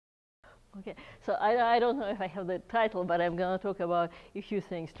Okay, so I don't know if I have the title, but I'm going to talk about a few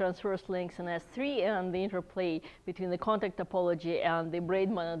things: transverse links in S3 and the interplay between the contact topology and the braid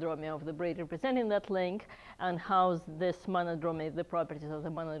monodromy of the braid representing that link, and how this monodromy, the properties of the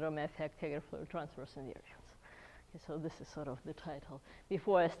monodromy affect Hager-Fleur transverse invariants. Okay, so this is sort of the title.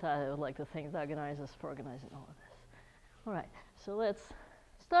 Before I start, I would like to thank the organizers for organizing all of this. All right, so let's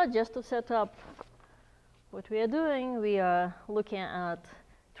start. Just to set up what we are doing, we are looking at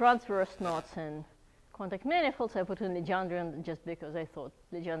transverse knots and contact manifolds. I put in Legendrian just because I thought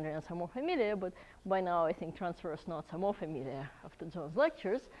Legendrians are more familiar, but by now I think transverse knots are more familiar after John's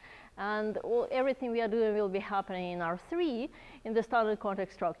lectures. And everything we are doing will be happening in R3 in the standard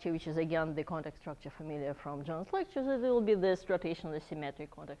contact structure, which is again the contact structure familiar from John's lectures. It will be this rotationally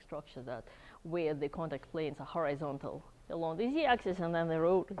symmetric contact structure that where the contact planes are horizontal along the z-axis, and then they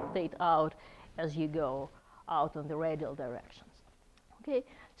rotate out as you go out in the radial directions. Okay,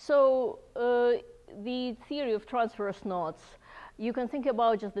 so the theory of transverse knots, you can think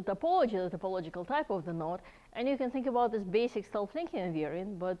about just the topology, the topological type of the knot, and you can think about this basic self-linking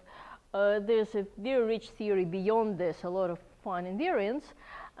invariant, but there's a very rich theory beyond this, a lot of fine invariants,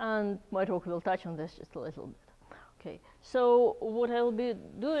 and my talk will touch on this just a little bit. Okay, so what I will be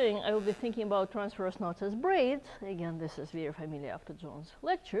doing, I will be thinking about transverse knots as braids. Again, this is very familiar after John's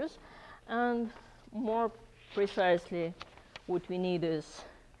lectures, and more precisely, what we need is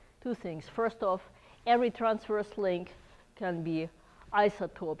two things. First off, every transverse link can be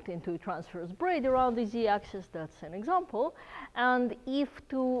isotoped into a transverse braid around the z-axis. That's an example. And if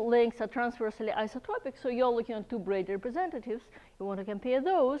two links are transversely isotropic, so you're looking at two braid representatives, you want to compare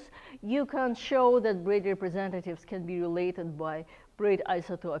those, you can show that braid representatives can be related by braid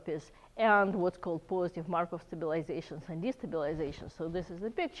isotopies and what's called positive Markov stabilizations and destabilizations. So this is the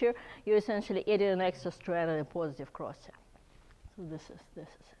picture. You're essentially adding an extra strand and a positive cross-section. So this is it.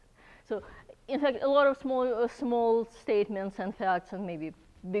 So in fact, a lot of small statements and facts and maybe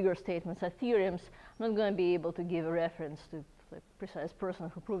bigger statements are theorems. I'm not going to be able to give a reference to the precise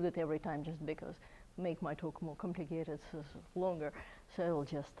person who proved it every time just because make my talk more complicated, so longer. So I will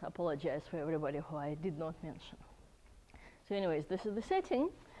just apologize for everybody who I did not mention. So anyways, this is the setting.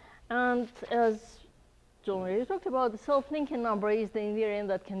 And as John already talked about, the self-linking number is the invariant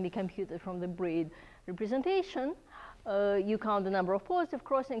that can be computed from the braid representation. You count the number of positive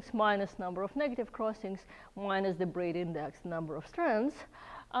crossings minus number of negative crossings minus the braid index number of strands.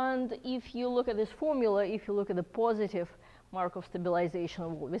 And if you look at this formula, if you look at the positive Markov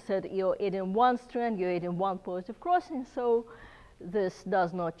stabilization, we said you're adding one strand, you're adding one positive crossing, so this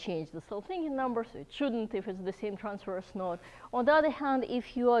does not change the self-linking number, so it shouldn't if it's the same transverse knot. On the other hand,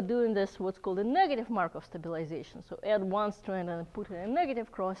 if you are doing this, what's called a negative Markov stabilization, so add one strand and put in a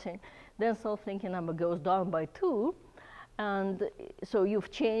negative crossing, then self-linking number goes down by 2. And so you've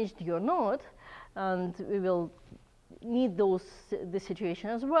changed your knot, and we will need this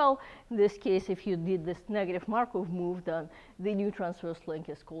situation as well. In this case, if you did this negative Markov move, then the new transverse link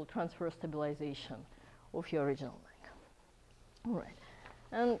is called transverse stabilization of your original link. All right.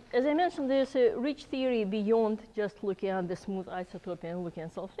 And as I mentioned, there's a rich theory beyond just looking at the smooth isotopy and looking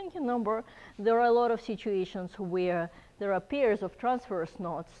at self-linking number. There are a lot of situations where there are pairs of transverse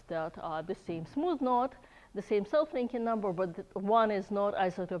knots that are the same smooth knot, the same self-linking number, but one is not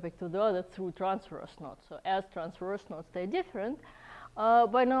isotopic to the other through transverse knots. So as transverse knots, they're different.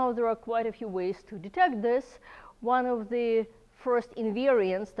 By now, there are quite a few ways to detect this. One of the first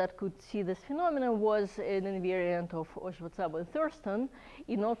invariants that could see this phenomenon was an invariant of Oshvatsab and Thurston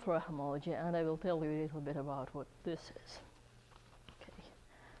in knot-Floer homology, and I will tell you a little bit about what this is. Okay.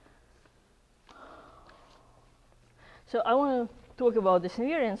 So I want to talk about this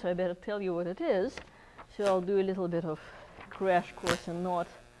invariant, so I better tell you what it is. So I'll do a little bit of crash course in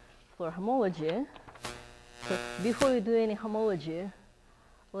knot-Floer homology. So before we do any homology,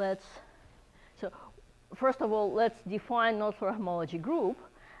 first of all, let's define knot-Floer homology group,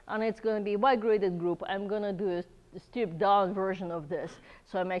 and it's going to be a Y-graded group. I'm going to do a stripped-down version of this.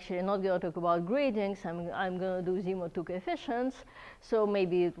 So I'm actually not going to talk about gradings. I'm going to do Z-mod 2 coefficients. So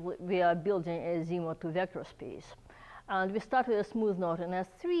maybe we are building a Z-mod 2 vector space. And we start with a smooth knot in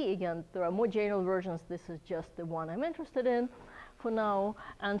S3. Again, there are more general versions. This is just the one I'm interested in for now.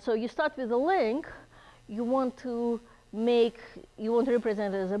 And so you start with a link. You want to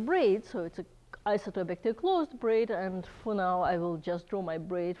represent it as a braid. So it's an isotopically closed braid. And for now, I will just draw my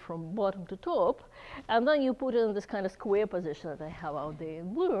braid from bottom to top. And then you put it in this kind of square position that I have out there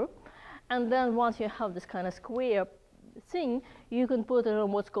in blue. And then once you have this kind of square thing, you can put it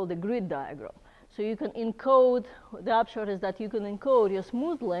on what's called a grid diagram. So you can encode, the upshot is that you can encode your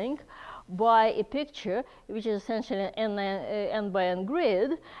smooth link by a picture, which is essentially an n by n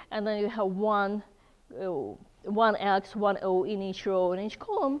grid, and then you have one X, one O in each row and each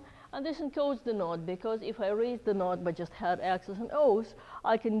column, and this encodes the knot, because if I raise the knot but just had X's and O's,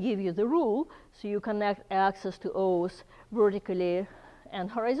 I can give you the rule. So you connect X's to O's vertically and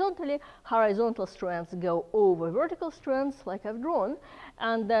horizontally. Horizontal strands go over vertical strands, like I've drawn,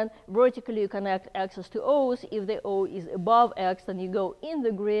 and then vertically you connect X's to O's. If the O is above X, then you go in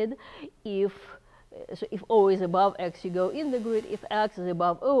the grid. So if O is above X, you go in the grid. If X is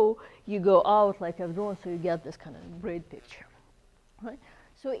above O, you go out, like I've drawn, so you get this kind of braid picture. Right?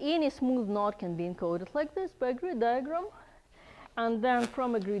 So any smooth knot can be encoded like this by a grid diagram. And then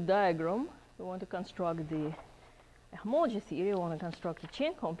from a grid diagram, we want to construct the homology theory. We want to construct a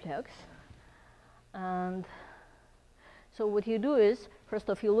chain complex. And so what you do is, first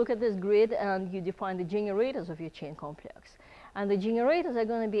off, you look at this grid and you define the generators of your chain complex. And the generators are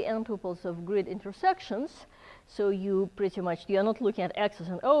going to be n-tuples of grid intersections. So you're not looking at X's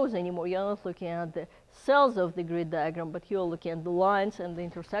and O's anymore. You're not looking at the cells of the grid diagram, but you're looking at the lines and the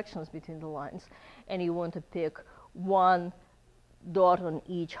intersections between the lines. And you want to pick one dot on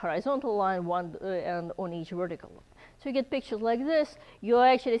each horizontal line, and on each vertical line. So you get pictures like this. You're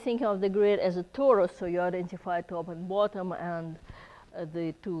actually thinking of the grid as a torus, so you identify top and bottom and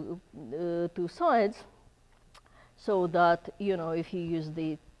the two sides, so that, if you use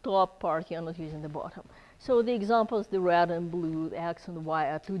the top part, you're not using the bottom. So the examples, the red and blue, the X and Y,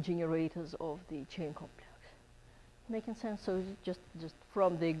 are two generators of the chain complex. Making sense? So just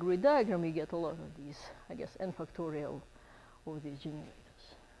from the grid diagram, you get a lot of these, I guess, n factorial of these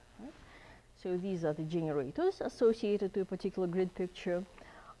generators. Right? So these are the generators associated to a particular grid picture.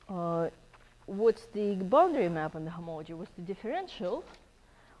 What's the boundary map on the homology? What's the differential?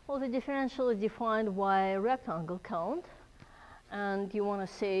 Well, the differential is defined by a rectangle count. And you want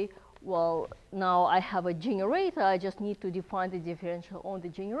to say, well, now I have a generator. I just need to define the differential on the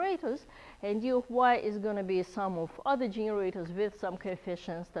generators. And u of y is going to be a sum of other generators with some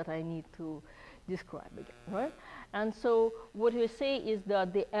coefficients that I need to describe again, right? And so what we say is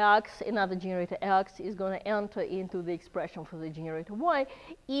that the X, another generator X, is going to enter into the expression for the generator Y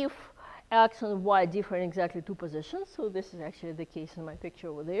if X and Y differ in exactly two positions. So this is actually the case in my picture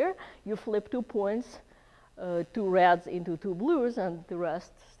over there. You flip 2 points, 2 reds into 2 blues, and the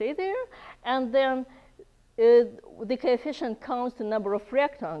rest stay there. And then the coefficient counts the number of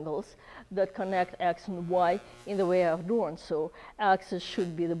rectangles that connect X and Y in the way I've drawn. So axis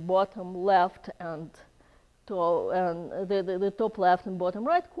should be the bottom left and the top left and bottom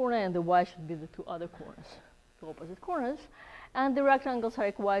right corner, and the Y should be the two other corners, two opposite corners. And the rectangles are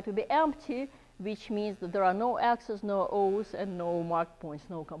required to be empty, which means that there are no X's, no O's, and no marked points,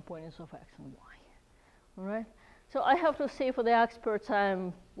 no components of X and Y. All right? So I have to say, for the experts,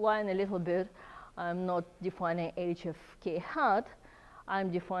 I'm lying a little bit. I'm not defining h of k hat. I'm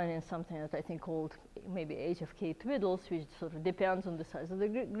defining something that I think called maybe h of k twiddles, which sort of depends on the size of the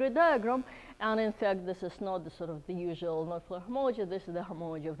grid diagram. And in fact, this is not the usual knot-floor homology. This is the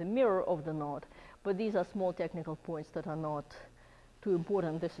homology of the mirror of the knot. But these are small technical points that are not too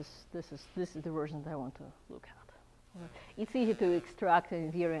important. This is the version that I want to look at. Right. It's easy to extract an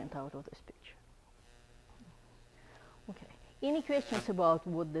invariant out of this picture. Okay. Any questions about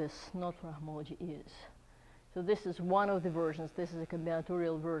what this knot-floor homology is? So this is one of the versions. This is a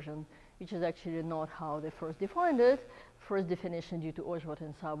combinatorial version, which is actually not how they first defined it. First definition due to Ogla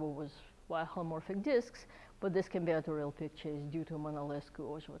and Sabo was by holomorphic disks, but this combinatorial picture is due to Manolescu,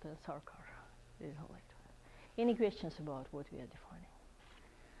 Ogla, and Sarkar. Any questions about what we are defining?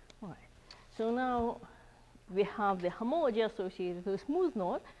 All right. So now we have the homology associated with smooth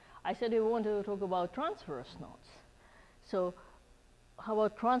knot. I said we want to talk about transverse knots. So how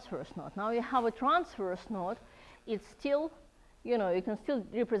about transverse knot? Now you have a transverse knot. It's still, you can still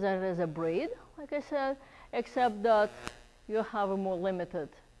represent it as a braid, like I said, except that you have a more limited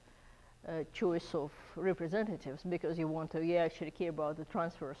choice of representatives, because you actually care about the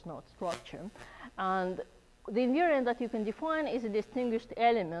transverse knot structure. And the invariant that you can define is a distinguished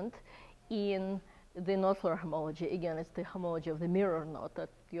element in the knot-floor homology. Again, it's the homology of the mirror knot that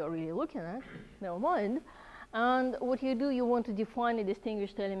you're really looking at. Never mind. And what you do, you want to define a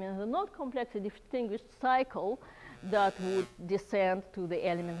distinguished element in the knot complex, a distinguished cycle that would descend to the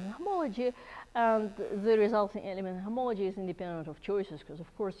element in homology. And the resulting element in homology is independent of choices, because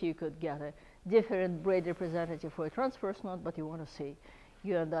of course you could get a different braid representative for a transverse knot, but you want to say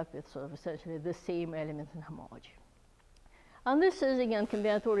you end up with sort of essentially the same element in homology. And this is, again,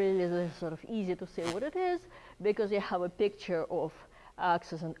 combinatorially sort of easy to say what it is, because you have a picture of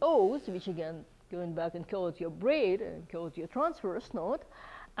X's and O's, which again, going back and encodes your braid and encodes your transverse knot.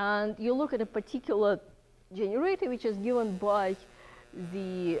 And you look at a particular generator which is given by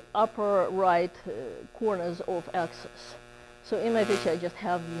the upper right corners of axis. So in my picture, I just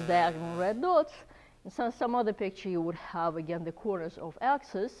have these diagonal red dots. In some other picture, you would have, again, the corners of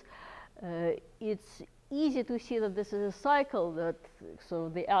axis. It's easy to see that this is a cycle that, so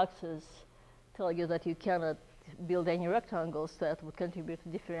the axis tell you that you cannot build any rectangles that would contribute to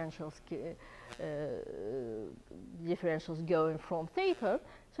differentials going from theta.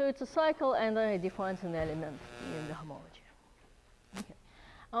 So it's a cycle, and then it defines an element in the homology.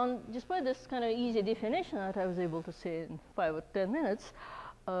 Okay. Despite this kind of easy definition that I was able to say in 5 or 10 minutes,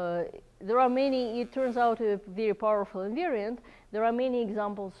 there are many, it turns out a very powerful invariant. There are many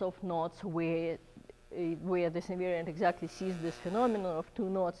examples of knots where this invariant exactly sees this phenomenon of two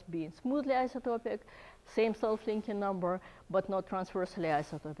knots being smoothly isotopic, same self-linking number, but not transversely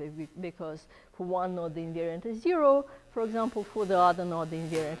isotopic, because for one knot the invariant is 0, for example, for the other knot the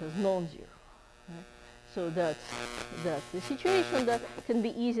invariant is non-zero. Right? So that's the situation that can be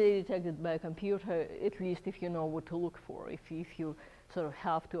easily detected by a computer, at least if you know what to look for. If you sort of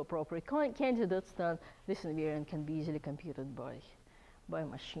have two appropriate candidates, then this invariant can be easily computed by a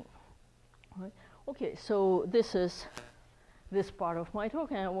machine. Right? Okay, so this is this part of my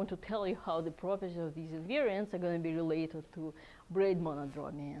talk, and I want to tell you how the properties of these invariants are going to be related to braid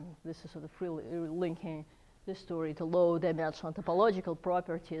monodromy. And this is sort of really linking this story to low-dimensional topological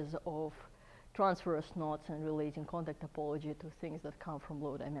properties of transverse knots and relating contact topology to things that come from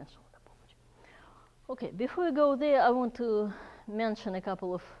low-dimensional topology. Okay, before we go there, I want to mention a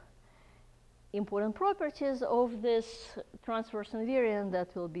couple of important properties of this transverse invariant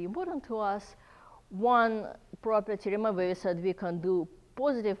that will be important to us. One property, remember we said we can do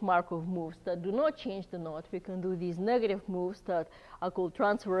positive Markov moves that do not change the knot. We can do these negative moves that are called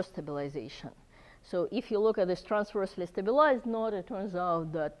transverse stabilization. So if you look at this transversely stabilized knot, it turns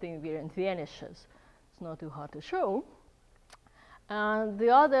out that the invariant vanishes. It's not too hard to show. And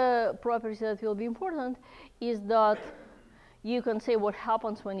the other property that will be important is that you can say what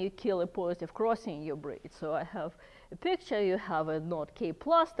happens when you kill a positive crossing in your braid. So I have a picture. You have a knot K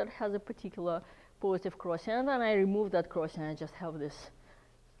plus that has a particular positive crossing, and then I remove that crossing. I just have this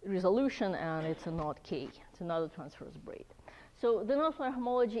resolution, and it's a knot K. It's another transverse braid. So the knot flare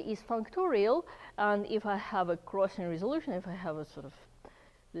homology is functorial, and if I have a crossing resolution, if I have a sort of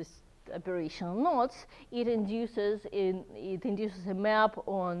this operation of knots, it induces a map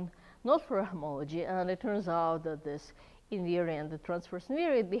on knot flare homology, and it turns out that this invariant, the transverse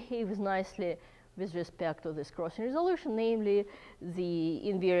invariant, behaves nicely with respect to this crossing resolution, namely the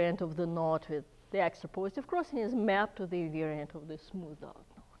invariant of the knot with the extra positive crossing is mapped to the invariant of the smoothed out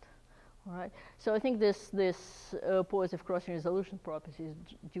knot. All right. So I think this positive crossing resolution property is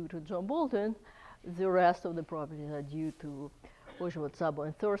due to John Bolton. The rest of the properties are due to Ogla, Szabo,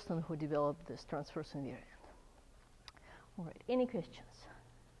 and Thurston, who developed this transverse invariant. All right. Any questions?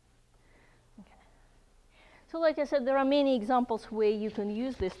 Okay. So like I said, there are many examples where you can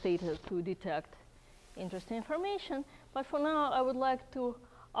use this data to detect interesting information. But for now, I would like to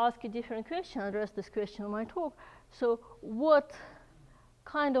ask a different question, address this question in my talk. So what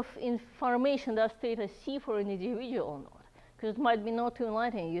kind of information does theta see for an individual knot? Because it might be not too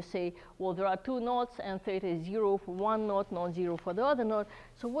enlightening. You say, well, there are two knots, and theta is 0 for one knot, non-zero for the other knot.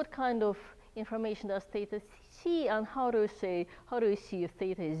 So what kind of information does theta see, and how do you see if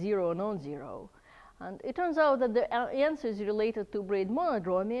theta is 0 or non-zero? And it turns out that the answer is related to braid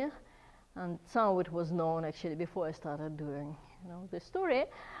monodromy, and some of it was known actually before I started doing this story,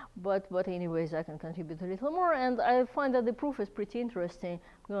 but anyways, I can contribute a little more, and I find that the proof is pretty interesting.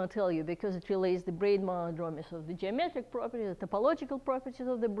 I'm going to tell you, because it relates the braid monodromies of the geometric properties, the topological properties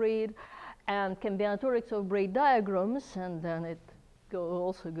of the braid, and combinatorics of braid diagrams, and then it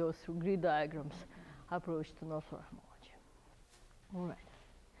also goes through grid diagrams approach to knot flare homology. All right.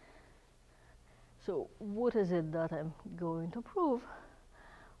 So what is it that I'm going to prove?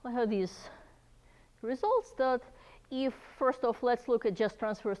 I have these results that if, first off, let's look at just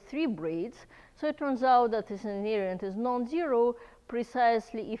transverse 3 braids. So it turns out that this invariant is non-zero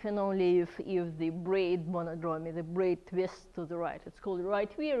precisely if and only if the braid monodromy, the braid twists to the right. It's called right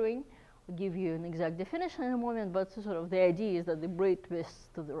veering. I'll give you an exact definition in a moment, but sort of the idea is that the braid twists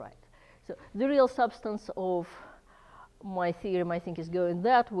to the right. So the real substance of my theorem, I think, is going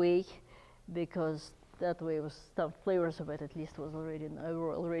that way, because that way was some flavors of it at least were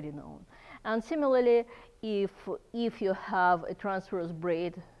already known. And similarly, if you have a transverse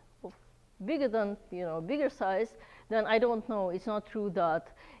braid of bigger size, then I don't know. It's not true that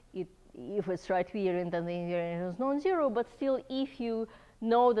if it's right variant, then the invariant is non-zero. But still, if you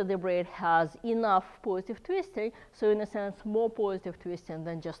know that the braid has enough positive twisting, so in a sense more positive twisting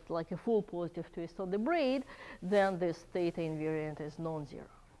than just like a full positive twist on the braid, then this theta invariant is non-zero.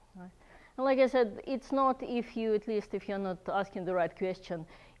 Right? And like I said, it's not, if you, at least if you're not asking the right question,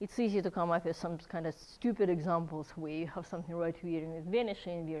 it's easy to come up with some kind of stupid examples where you have something right veering with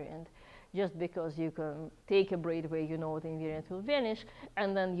vanishing invariant, just because you can take a braid where you know the invariant will vanish,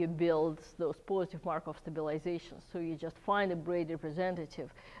 and then you build those positive Markov stabilizations. So you just find a braid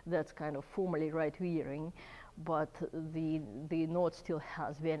representative that's kind of formally right veering, but the node still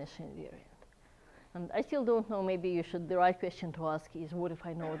has vanishing invariant. And I still don't know, maybe you should, the right question to ask is, what if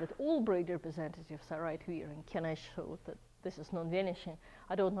I know that all braid representatives are right veering? Can I show that this is non-vanishing?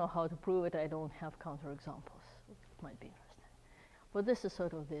 I don't know how to prove it. I don't have counterexamples. It might be interesting. But this is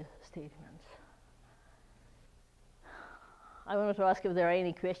sort of the statements. I wanted to ask if there are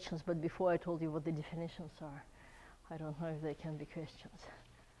any questions, but before I told you what the definitions are, I don't know if there can be questions.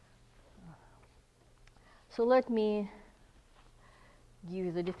 So let me give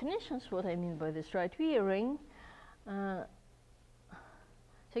you the definitions, what I mean by this right veering. So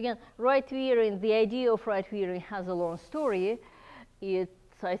again, right veering, the idea of right veering has a long story.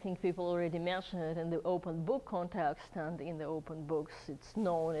 I think people already mentioned it in the open book context, and in the open books it's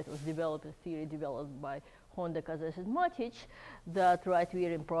known, it was developed, a theory developed by Honda, Kazes, and Matic, that right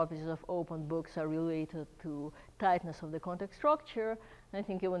veering properties of open books are related to tightness of the context structure. And I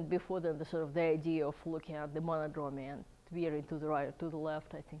think even before that, the sort of the idea of looking at the monodromy and veering to the right or to the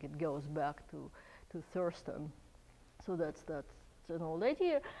left, I think it goes back to Thurston. So that's an old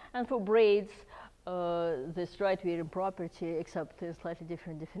idea. And for braids, this right veering property, except a slightly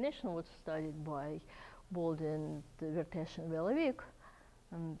different definition, was studied by Bolden, Vertesh, and Velavik.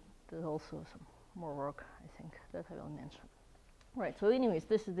 And there's also some more work, I think, that I will mention. Right, so anyways,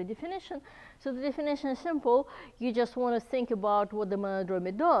 this is the definition. So the definition is simple. You just want to think about what the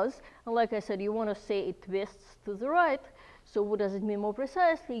monodromy does. And like I said, you want to say it twists to the right. So what does it mean more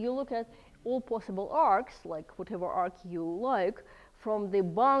precisely? You look at all possible arcs, like whatever arc you like, from the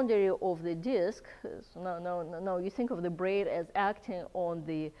boundary of the disk. So now you think of the braid as acting on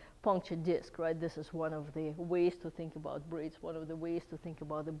the punctured disk, right? This is one of the ways to think about braids. One of the ways to think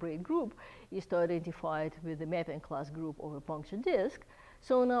about the braid group is to identify it with the mapping class group of a punctured disk.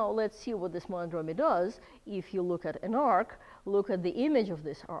 So now let's see what this monodromy does. If you look at an arc, look at the image of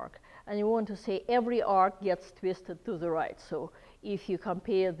this arc, and you want to say every arc gets twisted to the right. So if you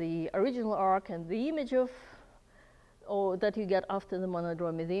compare the original arc and the image of that you get after the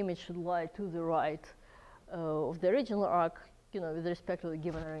monodromy, the image should lie to the right of the original arc, with respect to the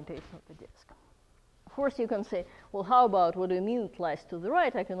given orientation of the disk. Of course, you can say, well, how about what do you mean it lies to the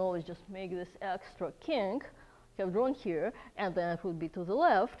right? I can always just make this extra kink I've drawn here, and then it would be to the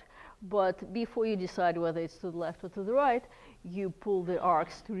left. But before you decide whether it's to the left or to the right, you pull the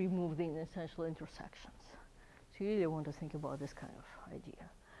arcs to remove the essential intersections. So you really want to think about this kind of idea.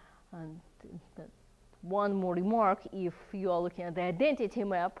 And one more remark, if you are looking at the identity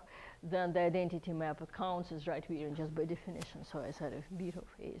map, then the identity map counts as right veering just by definition. So I said if beta of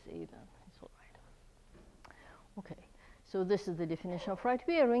A is A, then it's all right. Okay, so this is the definition of right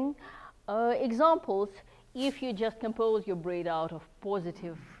veering. Examples, if you just compose your braid out of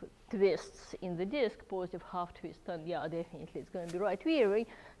positive twists in the disk, positive half twist, then yeah, definitely it's going to be right veering.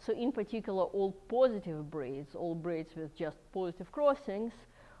 So in particular, all positive braids, all braids with just positive crossings,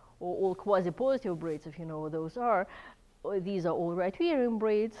 or all quasi-positive braids, if you know what those are, these are all right veering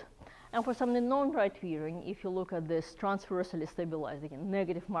braids. And for something non-right veering, if you look at this transversely stabilized, again,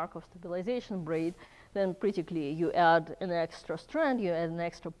 negative Markov stabilization braid, then pretty clear. You add an extra strand, you add an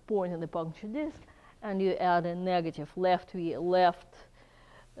extra point in the puncture disk, and you add a negative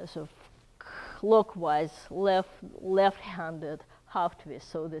sort of clockwise, left-handed half twist.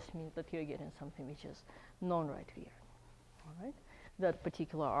 So this means that you're getting something which is non-right veering. All right? That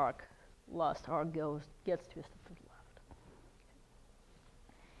particular arc, last arc gets twisted to the left.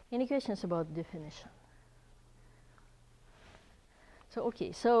 Any questions about the definition? So,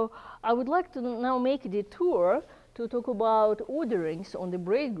 okay, so I would like to now make a detour to talk about orderings on the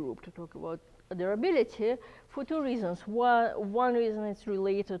braid group, to talk about durability for two reasons. One reason it's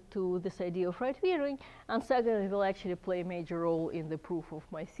related to this idea of right veering, and second, it will actually play a major role in the proof of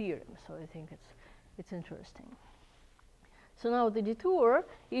my theorem. So I think it's interesting. So now the detour,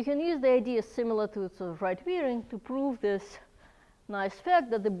 you can use the idea similar to sort of right veering to prove this nice fact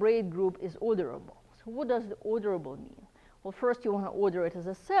that the braid group is orderable. So what does the orderable mean? Well, first you want to order it as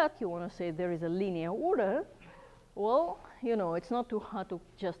a set. You want to say there is a linear order. Well, it's not too hard to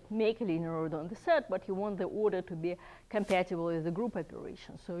just make a linear order on the set, but you want the order to be compatible with the group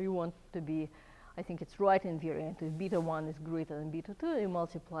operation. So you want to be I think it's right invariant. If beta 1 is greater than beta 2, you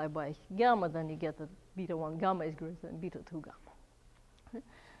multiply by gamma, then you get that beta 1 gamma is greater than beta 2 gamma. Okay?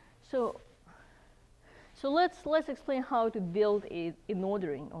 So let's explain how to build an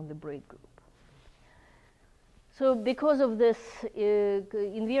ordering on the braid group. So because of this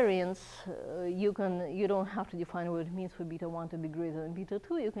invariance, you don't have to define what it means for beta 1 to be greater than beta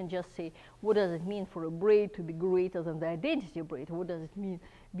 2. You can just say, what does it mean for a braid to be greater than the identity braid? What does it mean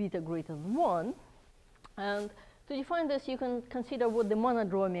beta greater than 1? And to define this, you can consider what the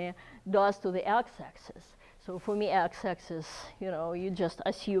monodromy does to the x-axis. So for me, x-axis, you just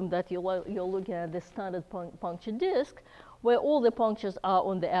assume that you're looking at the standard puncture disk where all the punctures are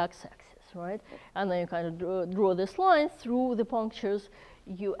on the x-axis. Right? And then you kind of draw this line through the punctures.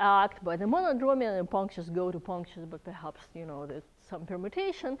 You act by the monodromy, and the punctures go to punctures, but perhaps, there's some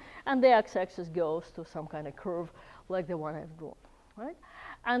permutation, and the x-axis goes to some kind of curve like the one I've drawn, right?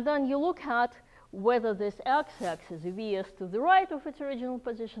 And then you look at whether this x-axis veers to the right of its original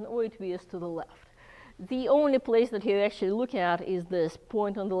position or it veers to the left. The only place that you actually look at is this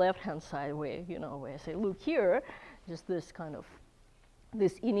point on the left-hand side where, where I say, look here, just this kind of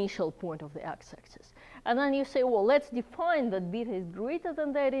this initial point of the x-axis. And then you say, well, let's define that beta is greater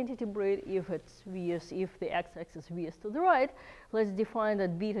than the identity braid if the x-axis veers to the right. Let's define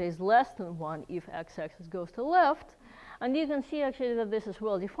that beta is less than 1 if x-axis goes to the left. And you can see actually that this is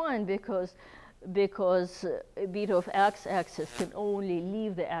well defined because beta of x-axis can only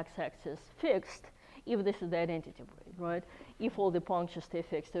leave the x-axis fixed if this is the identity braid, right? If all the punctures stay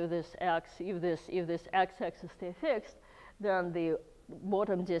fixed, if this x-axis stay fixed, then the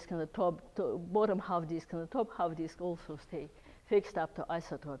bottom disk and the bottom half disk and the top half disk also stay fixed up to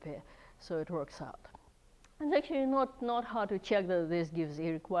isotopy, so it works out. It's actually not hard to check that this gives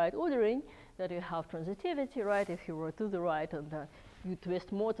a required ordering, that you have transitivity, right? If you were to the right and you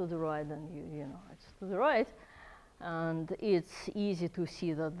twist more to the right, then it's to the right, and it's easy to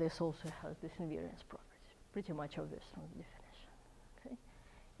see that this also has this invariance property, pretty much obvious from the definition. Okay,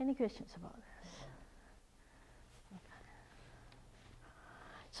 any questions about this?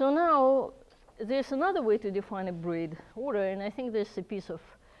 So now there's another way to define a braid order, and I think there's a piece of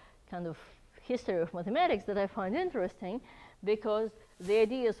kind of history of mathematics that I find interesting, because the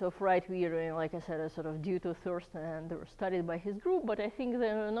ideas of right veering, like I said, are sort of due to Thurston, and they were studied by his group, but I think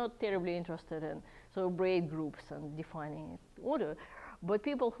they're not terribly interested in sort of braid groups and defining order. But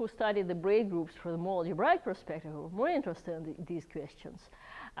people who study the braid groups from the more algebraic perspective were more interested in these questions.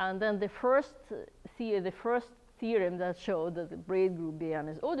 And then the first theorem that showed that the braid group Bn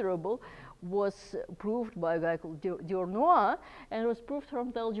is orderable was proved by a guy called Dior-Noir, and it was proved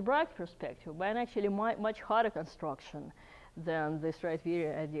from the algebraic perspective by an actually much harder construction than this right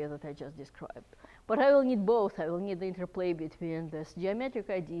veering idea that I just described. But I will need both. I will need the interplay between this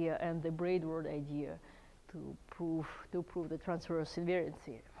geometric idea and the braid word idea to prove the transverse invariant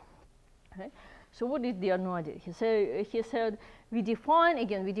theorem. Okay? So what did Dior-Noir do? He said, we define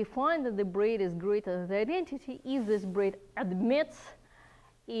that the braid is greater than the identity if this braid admits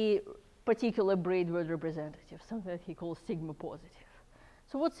a particular braid word representative, something that he calls sigma positive.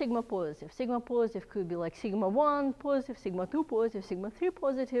 So what's sigma positive? Sigma positive could be like sigma 1 positive, sigma 2 positive, sigma 3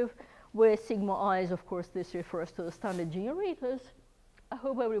 positive, where sigma I is, of course, this refers to the standard generators. I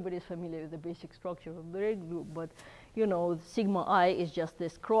hope everybody is familiar with the basic structure of the braid group, but sigma I is just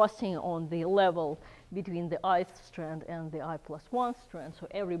this crossing on the level between the ith strand and the I+1 strand. So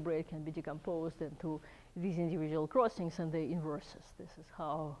every braid can be decomposed into these individual crossings and the inverses. This is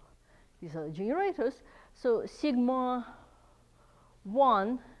how these are the generators. So sigma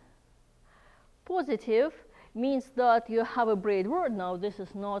 1 positive means that you have a braid word. Now, this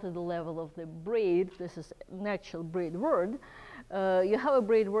is not at the level of the braid. This is an actual braid word. You have a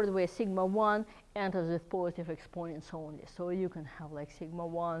braid word where sigma 1 enters with positive exponents only. So you can have like sigma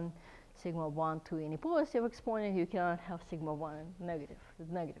 1 to any positive exponent. You cannot have sigma 1 negative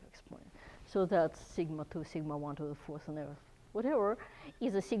exponent. So that's sigma 2, sigma 1 to the fourth, and whatever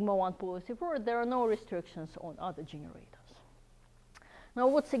is a sigma 1 positive word. There are no restrictions on other generators. Now,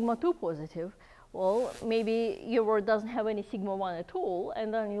 what's sigma 2 positive? Well, maybe your word doesn't have any sigma 1 at all,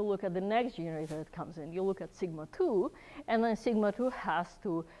 and then you look at the next generator that comes in. You look at sigma 2, and then sigma 2 has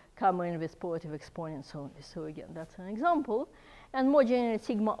to come in with positive exponents only. So again, that's an example. And more generally,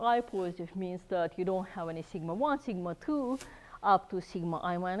 sigma I positive means that you don't have any sigma 1, sigma 2, up to sigma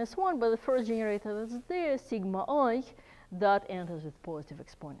I minus 1, but the first generator that's there, sigma I, that enters with positive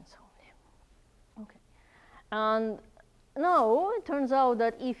exponents only. Okay. And now, it turns out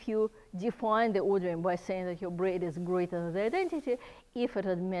that if you define the ordering by saying that your braid is greater than the identity, if it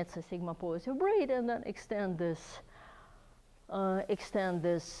admits a sigma positive braid, and then extend this extend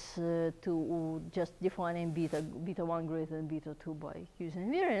this to just defining beta 1 greater than beta 2 by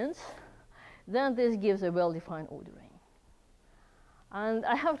using invariants, then this gives a well-defined ordering. And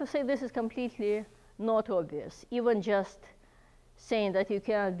I have to say this is completely not obvious. Even just saying that you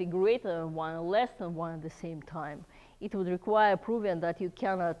cannot be greater than 1 or less than 1 at the same time, it would require proving that you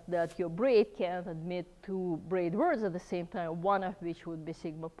cannot, that your braid can't admit two braid words at the same time, one of which would be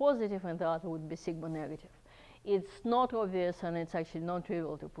sigma positive and the other would be sigma negative. It's not obvious, and it's actually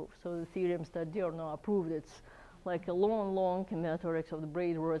non-trivial to prove. So the theorems that Diorno approved, it's like a long, long combinatorics of the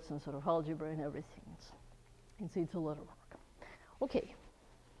braid words and sort of algebra and everything. It's a lot of work. Okay.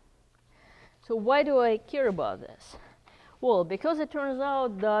 So why do I care about this? Well, because it turns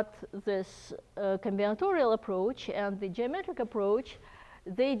out that this combinatorial approach and the geometric approach,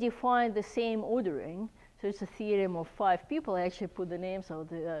 they define the same ordering. So it's a theorem of 5 people. I actually put the names up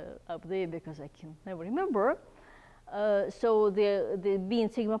there because I can never remember. So the being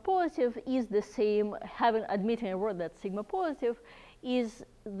sigma positive is the same, admitting a word that's sigma positive is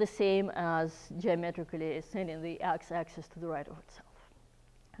the same as geometrically sending the x-axis to the right of itself.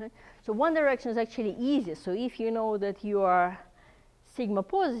 Okay? So one direction is actually easy. So if you know that you are sigma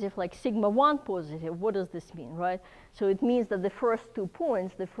positive, like sigma 1 positive, what does this mean, right? So it means that the first 2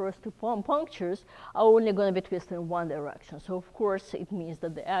 points, the first 2 punctures, are only going to be twisted in one direction. So of course, it means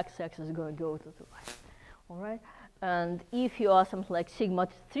that the x-axis is going to go to the right, all right? And if you are something like sigma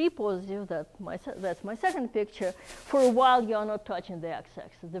 3 positive, that's my second picture, for a while you are not touching the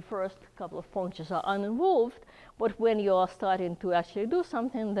x-axis. The first couple of punctures are uninvolved, but when you are starting to actually do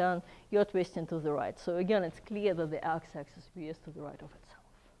something, then you're twisting to the right. So again, it's clear that the x-axis veers to the right of itself.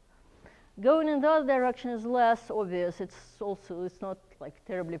 Going in the other direction is less obvious. It's not like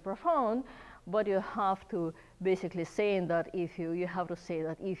terribly profound, but you have to basically saying that if you have to say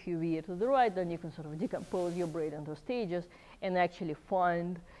that if you veer to the right, then you can sort of decompose your braid into stages and actually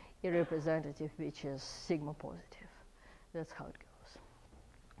find a representative which is sigma positive. That's how it goes.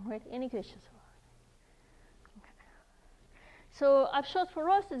 All right, any questions? Okay. So upshot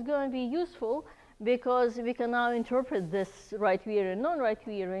for us is going to be useful because we can now interpret this right veering and non-right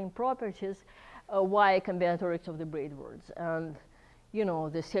veering properties via combinatorics of the braid words. And you know,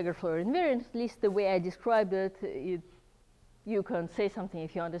 the Seger-Floer invariant, at least the way I described it, you can say something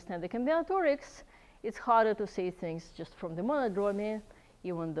if you understand the combinatorics. It's harder to say things just from the monodromy,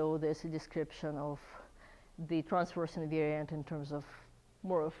 even though there's a description of the transverse invariant in terms of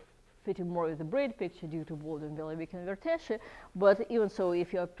fitting more with the braid picture due to Baldwin-Villevic invertation. But even so,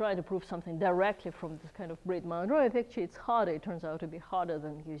 if you're trying to prove something directly from this kind of braid monodromy picture, it's harder. It turns out to be harder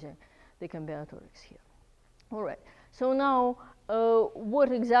than using the combinatorics here. All right. So now,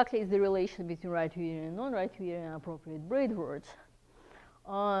 what exactly is the relation between right veering and non-right veering and appropriate braid words?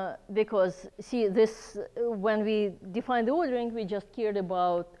 Because, see, this, when we define the ordering, we just cared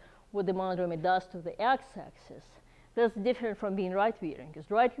about what the monodromy does to the x-axis. That's different from being right veering, because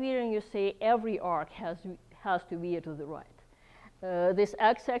right veering, you say every arc has to veer to the right. This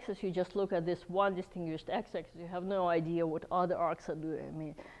x-axis, you just look at this one distinguished x-axis. You have no idea what other arcs are doing. I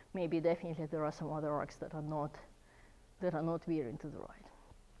mean, maybe definitely there are some other arcs that are not veering to the right.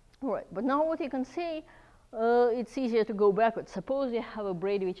 All right, but now what you can say, it's easier to go backwards. Suppose you have a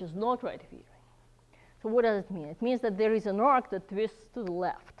braid which is not right veering. So what does it mean? It means that there is an arc that twists to the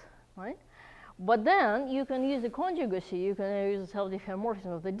left, right? But then you can use the conjugacy, you can use the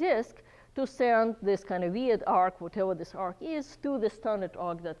self-diffeomorphism of the disk to send this kind of weird arc, whatever this arc is, to the standard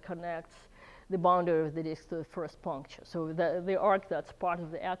arc that connects the boundary of the disk to the first puncture. So the arc that's part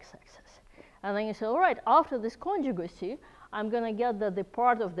of the x-axis. And then you say, all right, after this conjugacy, I'm going to get that the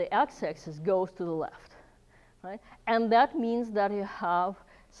part of the x-axis goes to the left, right? And that means that you have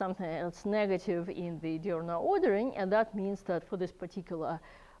something else negative in the diurnal ordering, and that means that for this particular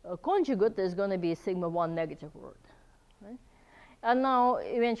conjugate, there's going to be a sigma 1 negative word, right? And now,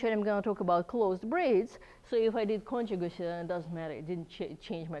 eventually, I'm going to talk about closed braids. So if I did conjugacy, then it doesn't matter. It didn't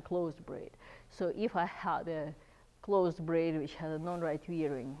change my closed braid. So if I had a closed braid which had a non-right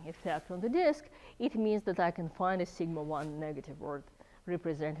veering effect on the disk, it means that I can find a sigma 1 negative word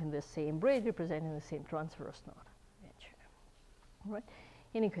representing the same braid, representing the same transverse knot. All right.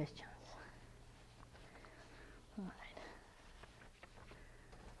 Any questions? All right.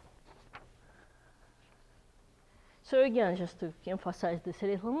 So again, just to emphasize this a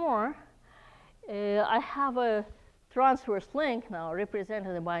little more, I have a transverse link now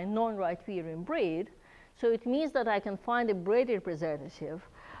represented by a non-right veering braid. So it means that I can find a braid representative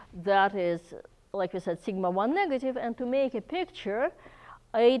that is, like we said, sigma 1 negative. And to make a picture,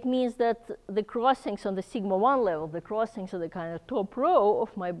 it means that the crossings on the sigma 1 level, the crossings of the kind of top row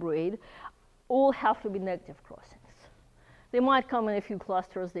of my braid, all have to be negative crossings. They might come in a few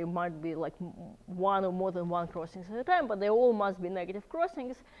clusters. They might be like one or more than one crossings at a time, but they all must be negative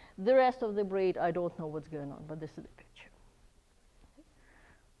crossings. The rest of the braid, I don't know what's going on, but this is the picture.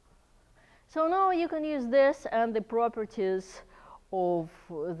 So now you can use this and the properties of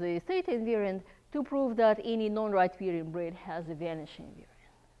the theta invariant to prove that any non-right varying braid has a vanishing invariant.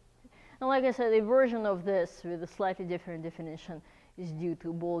 And like I said, a version of this with a slightly different definition is due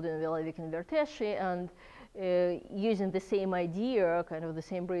to Baldwin, Velavik, and Verteschi, and using the same idea, kind of the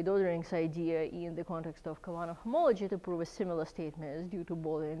same braid orderings idea in the context of Kavanagh homology to prove a similar statement is due to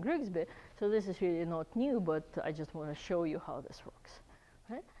Baldwin and Grigsby. So this is really not new, but I just want to show you how this works.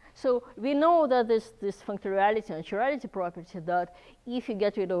 Right? So we know that this functoriality and naturality property, that if you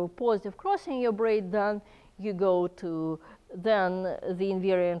get rid of a positive crossing in your braid, then you go to then the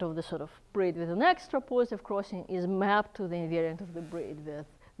invariant of the sort of braid with an extra positive crossing is mapped to the invariant of the braid with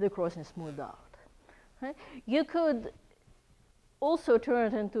the crossing smoothed out. Right? You could also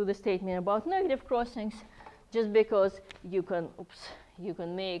turn it into the statement about negative crossings, just because you can, you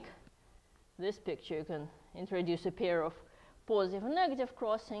can make this picture. You can introduce a pair of positive and negative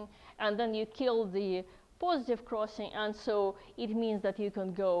crossing, and then you kill the positive crossing, and so it means that you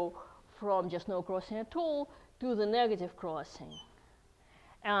can go from just no crossing at all to the negative crossing.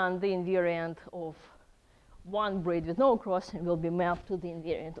 And the invariant of one braid with no crossing will be mapped to the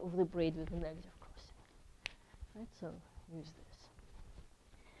invariant of the braid with a negative crossing. Right? So use this.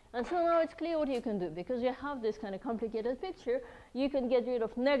 And so now it's clear what you can do. Because you have this kind of complicated picture, you can get rid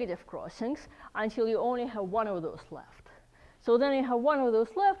of negative crossings until you only have one of those left. So then you have one of those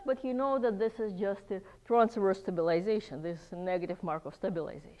left, but you know that this is just a transverse stabilization. This is a negative Markov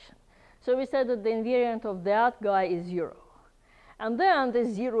stabilization. So we said that the invariant of that guy is 0. And then this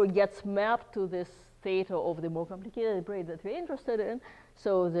 0 gets mapped to this theta of the more complicated braid that we're interested in.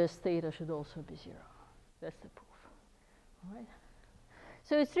 So this theta should also be 0. That's the proof. All right?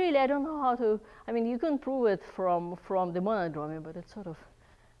 So it's really, I don't know how to, I mean, you can prove it from the monodromy, but it's sort of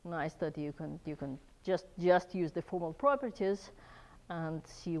nice that you can just use the formal properties and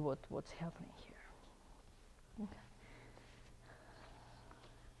see what's happening here. Okay.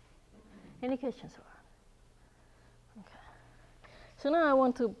 Any questions? Okay. So now I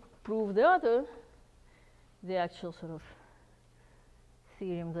want to prove the actual sort of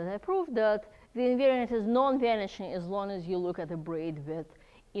theorem that I proved, that the invariant is non-vanishing as long as you look at the braid with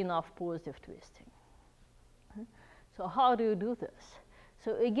enough positive twisting. Okay. So how do you do this?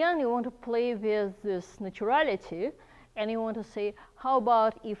 So again, you want to play with this naturality, and you want to say, how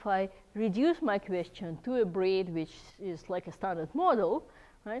about if I reduce my question to a braid which is like a standard model,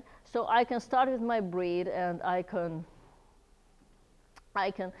 right? So I can start with my braid, and I can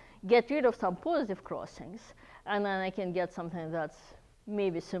get rid of some positive crossings, and then I can get something that's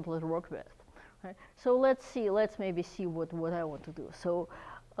maybe simpler to work with. Right? So let's maybe see what I want to do. So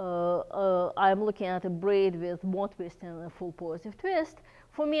I'm looking at a braid with more twist and a full positive twist.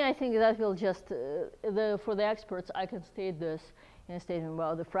 For me, I think that will just, for the experts, I can state this in a statement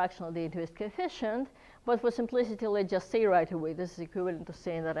about the fractional day twist coefficient. But for simplicity, let's just say right away, this is equivalent to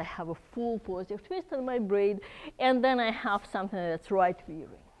saying that I have a full positive twist in my braid, and then I have something that's right veering.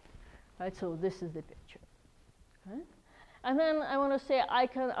 Right? So this is the picture. Right? And then I want to say I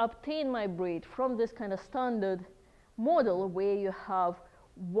can obtain my braid from this kind of standard model where you have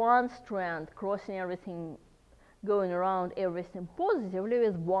one strand crossing everything, going around everything positively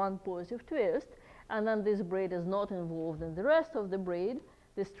with one positive twist, and then this braid is not involved in the rest of the braid.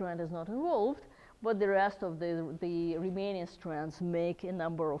 This strand is not involved, but the rest of the remaining strands make a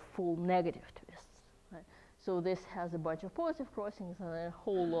number of full negative twists. Right? So this has a bunch of positive crossings and a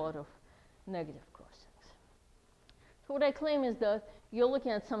whole lot of negative crossings. So what I claim is that you're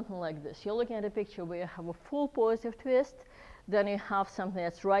looking at something like this. You're looking at a picture where you have a full positive twist, then you have something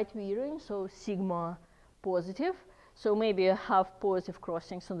that's right veering, so sigma positive. So maybe you have positive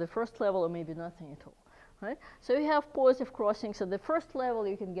crossings on the first level, or maybe nothing at all. Right? So you have positive crossings at the first level,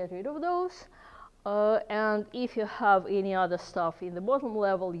 you can get rid of those. And if you have any other stuff in the bottom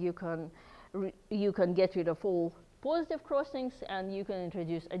level, you can get rid of all positive crossings, and you can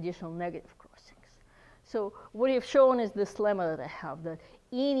introduce additional negative crossings. So what you've shown is this lemma that I have, that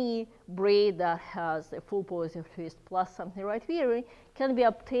any braid that has a full positive twist plus something right veering can be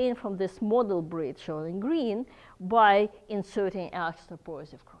obtained from this model braid shown in green by inserting extra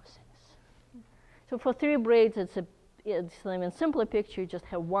positive crossings. So for 3 braids, it's an even simpler picture. You just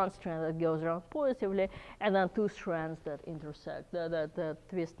have one strand that goes around positively, and then 2 strands that intersect, that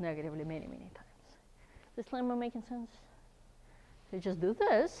twist negatively many, many times. Is this lemma making sense? So you just do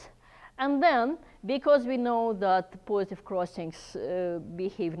this. And then, because we know that positive crossings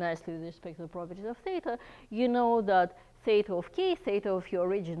behave nicely with respect to the properties of theta, you know that theta of k, theta of your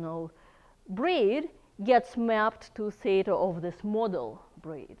original braid, gets mapped to theta of this model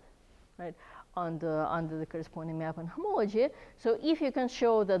braid, right, under the corresponding map and homology. So if you can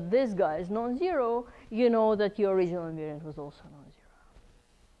show that this guy is non-zero, you know that your original invariant was also non-zero.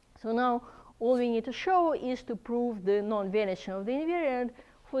 So now all we need to show is to prove the non-vanishing of the invariant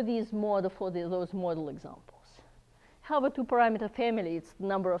for these those model examples. Have a two-parameter family. It's the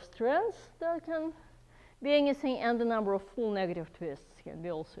number of strands that can be anything, and the number of full negative twists can be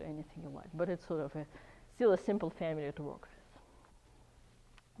also anything you like. But it's sort of still a simple family to work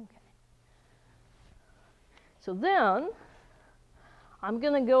with. Okay. So then I'm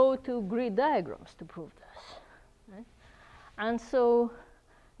going to go to grid diagrams to prove this. Right? And so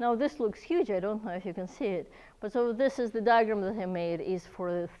now this looks huge. I don't know if you can see it. But so this is the diagram that I made is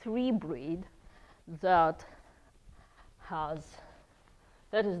for the 3 braid that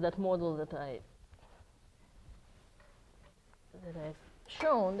is that model that I've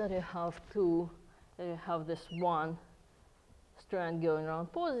shown, that you have this one strand going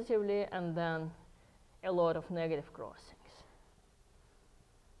around positively and then a lot of negative crossings.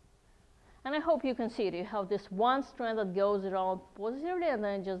 And I hope you can see it. You have this one strand that goes around positively and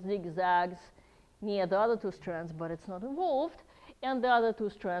then just zigzags near the other 2 strands, but it's not involved. And the other 2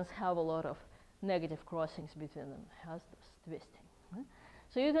 strands have a lot of negative crossings between them. It has this twisting. Right?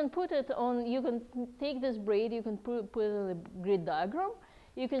 So you can put it on, you can take this braid, you can put it in the grid diagram.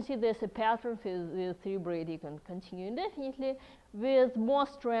 You can see there's a pattern for the 3 braid. You can continue indefinitely. With more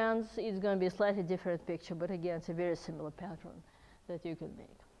strands, it's going to be a slightly different picture, but again, it's a very similar pattern that you can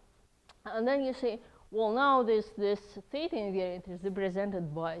make. And then you say, well, now this theta invariant is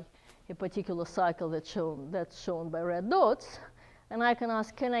represented by a particular cycle that's shown by red dots. And I can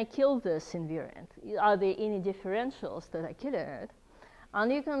ask, can I kill this invariant? Are there any differentials that are killing it?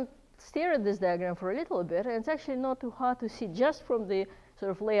 And you can stare at this diagram for a little bit, and it's actually not too hard to see just from the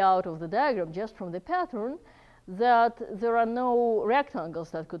sort of layout of the diagram, just from the pattern, that there are no rectangles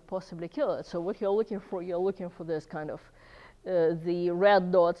that could possibly kill it. So what you're looking for this kind of the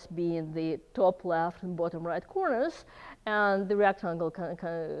red dots being the top left and bottom right corners, and the rectangle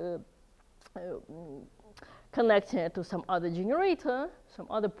connecting it to some other generator, some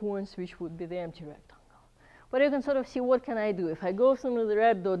other points, which would be the empty rectangle. But you can sort of see, what can I do? If I go from the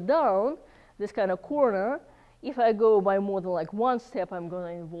red dot down, this kind of corner, if I go by more than like 1 step, I'm going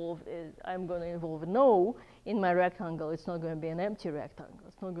to involve a no in my rectangle. It's not going to be an empty rectangle.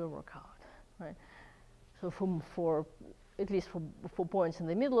 It's not going to work out, right? So for at least for points in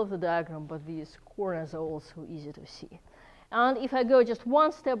the middle of the diagram, but these corners are also easy to see. And if I go just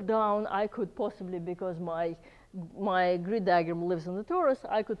 1 step down, I could possibly, because my grid diagram lives in the torus,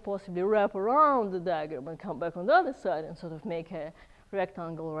 I could possibly wrap around the diagram and come back on the other side and sort of make a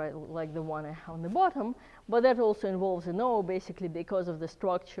rectangle, right, like the one I have on the bottom. But that also involves a no, basically because of the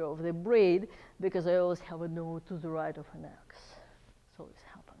structure of the braid, because I always have a no to the right of an x. So this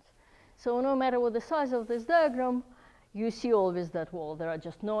happens. So no matter what the size of this diagram, you see always that, well, there are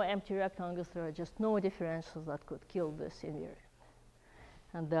just no empty rectangles, there are just no differentials that could kill this invariant.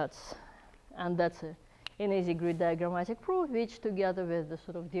 And that's an easy grid diagrammatic proof, which together with the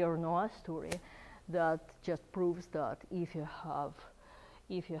sort of dear Noah story, that just proves that if you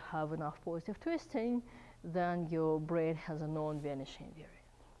have enough positive twisting, then your braid has a non-vanishing invariant.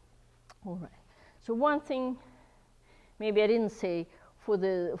 All right. So one thing, maybe I didn't say,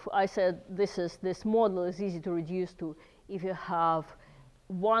 I said this model is easy to reduce to if you have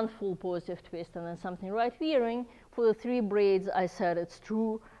 1 full positive twist and then something right veering. For the 3 braids, I said it's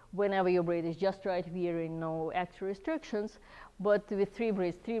true whenever your braid is just right veering, no extra restrictions. But with 3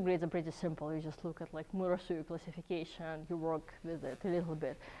 braids are pretty simple. You just look at like Murasui classification, you work with it a little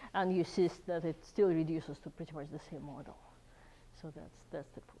bit, and you see that it still reduces to pretty much the same model. So that's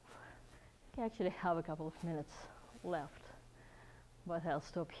the proof. I actually have a couple of minutes left, but I'll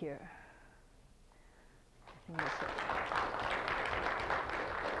stop here. I think that's it.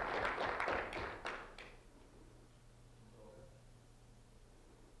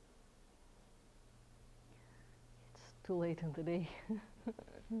 Too late in the day.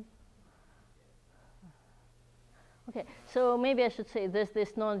 Okay, so maybe I should say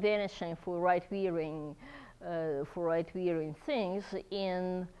this non-vanishing for right veering things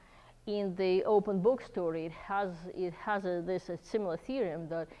in the open book story. It has a similar theorem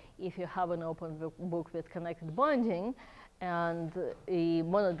that if you have an open book with connected binding and a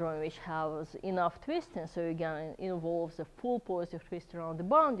monodromy which has enough twisting, so again it involves a full positive twist around the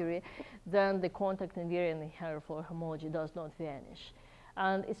boundary, then the contact invariant in higher floor homology does not vanish.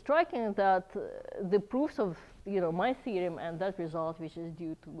 And it's striking that the proofs of my theorem and that result, which is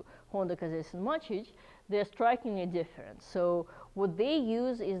due to Honda, Kazes, and Macic, they're strikingly different. So what they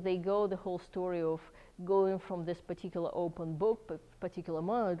use is they go the whole story of going from this particular open book, particular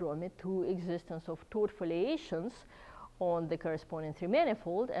monodromy, to existence of taut foliations on the corresponding three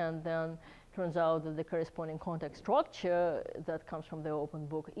manifold, and then turns out that the corresponding contact structure that comes from the open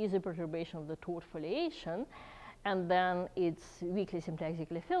book is a perturbation of the taut foliation, and then it's weakly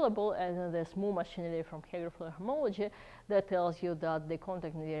symptaxically fillable, and then there's more machinery from Hager-Floer homology that tells you that the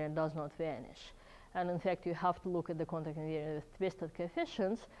contact invariant does not vanish. And in fact, you have to look at the contact invariant with twisted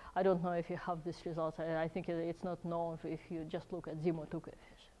coefficients. I don't know if you have these results. I think it's not known if you just look at Zemo 2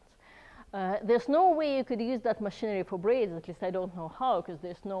 coefficients. There's no way you could use that machinery for braids, at least I don't know how, because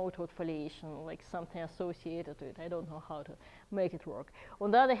there's no taut foliation, like something associated to it. I don't know how to make it work.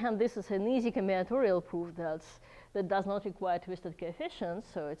 On the other hand, this is an easy combinatorial proof that does not require twisted coefficients,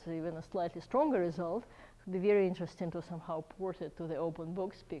 so it's even a slightly stronger result. It would be very interesting to somehow port it to the open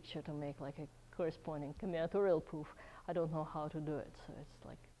books picture to make like a corresponding combinatorial proof. I don't know how to do it, so it's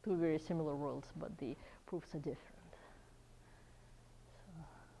like two very similar worlds, but the proofs are different. So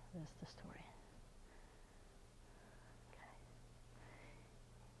that's the story. Okay.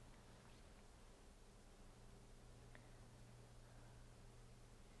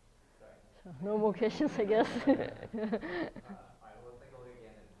 So no more questions, I guess.